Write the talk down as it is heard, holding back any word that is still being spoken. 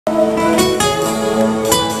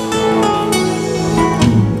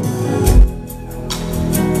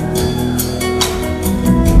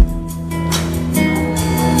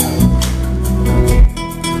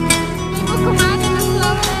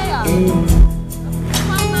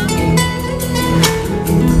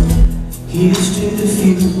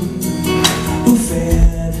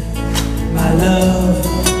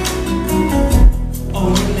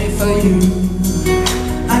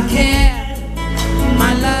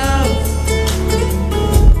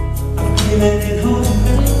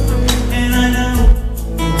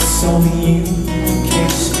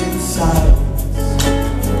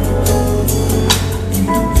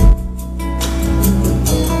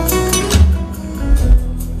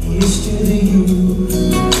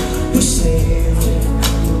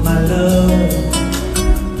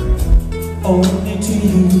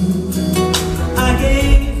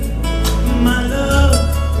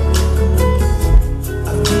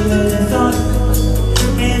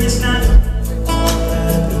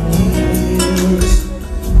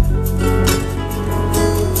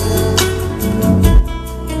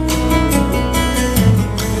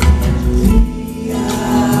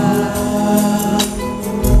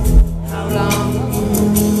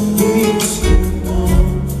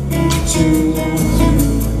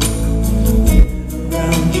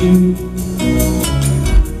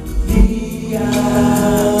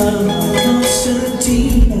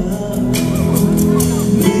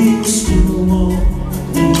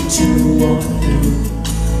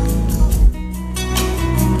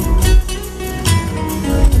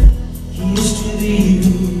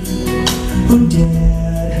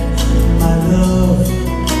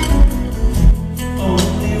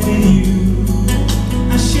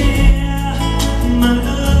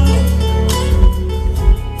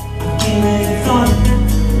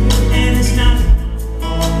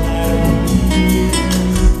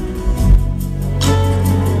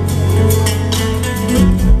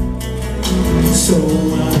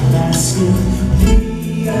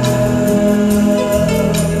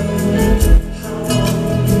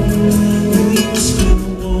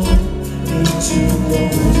to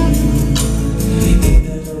want you, in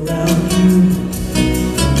and around you.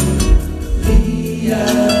 Via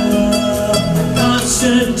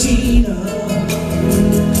Constantina,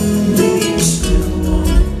 do you still want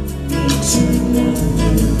me to want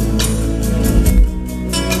you?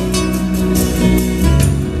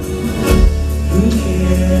 Who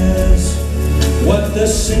cares what the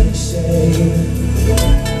cynics say?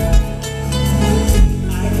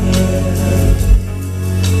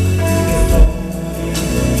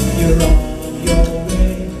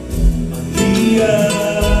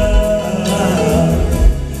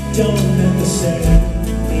 Don't ever say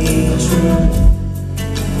be true.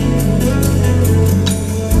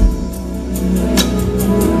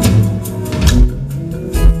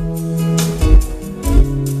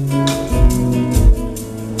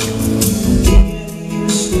 Do you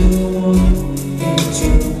still want me to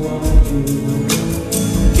want you?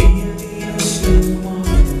 Do you still want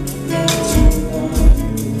me to want you?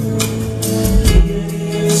 Do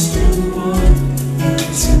you still want me to want you? Still want me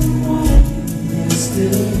to want you,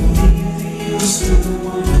 still want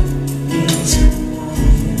me to want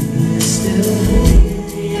you,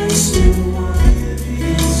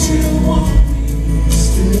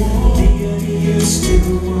 still want me to want you,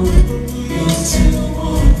 still want me to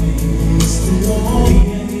want you, still want